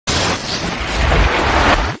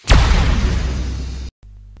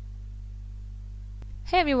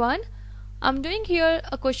Hey everyone, I'm doing here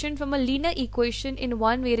a question from a linear equation in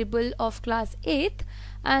one variable of class 8th,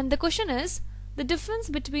 and the question is the difference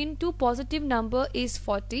between two positive number is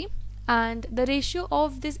 40 and the ratio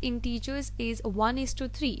of these integers is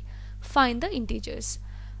 1:3. Find the integers.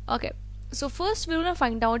 Okay, so first we're gonna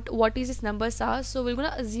find out what is these numbers are. So we're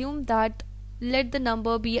gonna assume that let the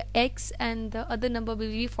number be x and the other number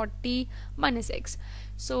will be 40 minus x.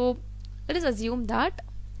 So let us assume that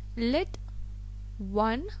let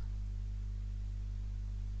one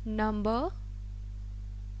number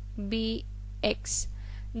be x.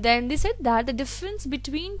 Then they said that the difference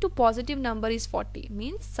between two positive number is 40.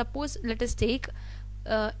 Means suppose let us take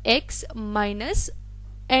x minus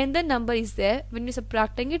and the number is there. When you're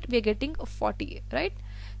subtracting it, we are getting 40, right?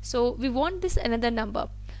 So we want this another number.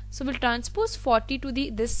 So we'll transpose 40 to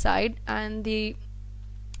this side and the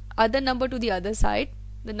other number to the other side,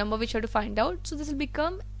 the number which we have to find out. So this will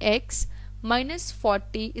become x minus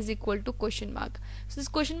 40 is equal to question mark. So this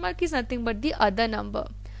question mark is nothing but the other number.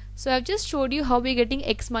 So I've just showed you how we're getting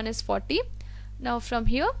x minus 40. Now from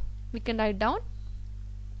here we can write down,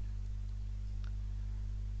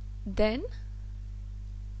 then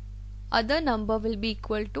other number will be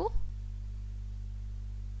equal to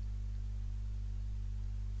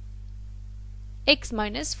x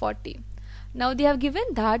minus 40. Now they have given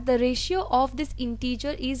that the ratio of this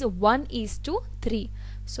integer is 1:3.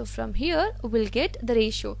 So from here we'll get the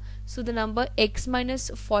ratio. So the number x minus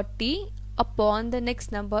 40 upon the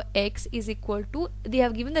next number x is equal to, they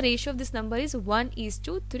have given the ratio of this number is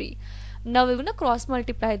 1:3. Now we're going to cross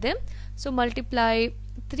multiply them. So multiply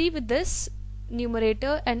 3 with this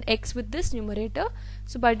numerator and x with this numerator.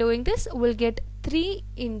 So by doing this we'll get 3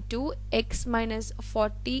 into x minus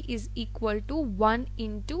 40 is equal to 1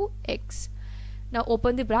 into x. Now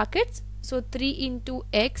open the brackets. So 3 into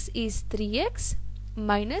x is 3x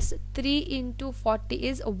minus 3 into 40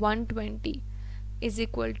 is 120 is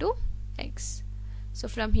equal to x. So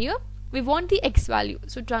from here we want the x value.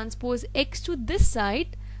 So transpose x to this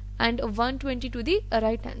side and 120 to the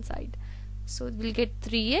right hand side. So we'll get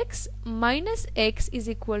 3x minus x is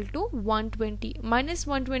equal to 120. Minus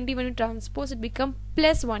 120, when you transpose it become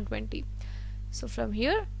plus 120. So from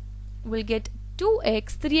here we'll get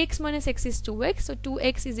 2x. 3x minus x is 2x. So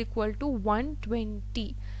 2x is equal to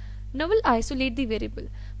 120. Now we'll isolate the variable.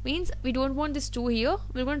 Means we don't want this 2 here.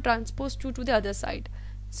 We're going to transpose 2 to the other side.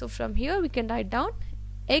 So from here we can write down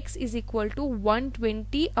x is equal to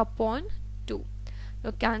 120 upon 2.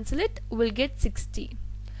 Now cancel it. We'll get 60.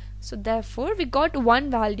 So therefore we got one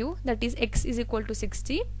value, that is x is equal to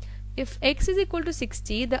 60. If x is equal to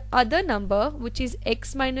 60, the other number which is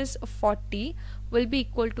x minus 40 will be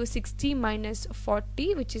equal to 60 minus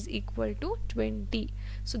 40, which is equal to 20.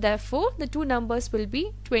 So therefore the two numbers will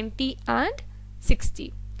be 20 and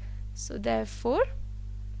 60. So therefore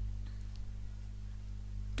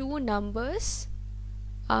two numbers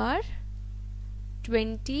are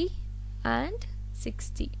 20 and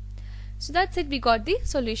 60. So that's it, we got the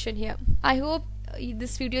solution here. I hope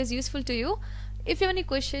this video is useful to you. If you have any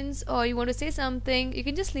questions or you want to say something, you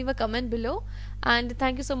can just leave a comment below, and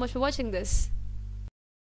thank you so much for watching this.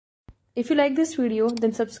 If you like this video,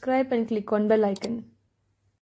 then subscribe and click on bell icon.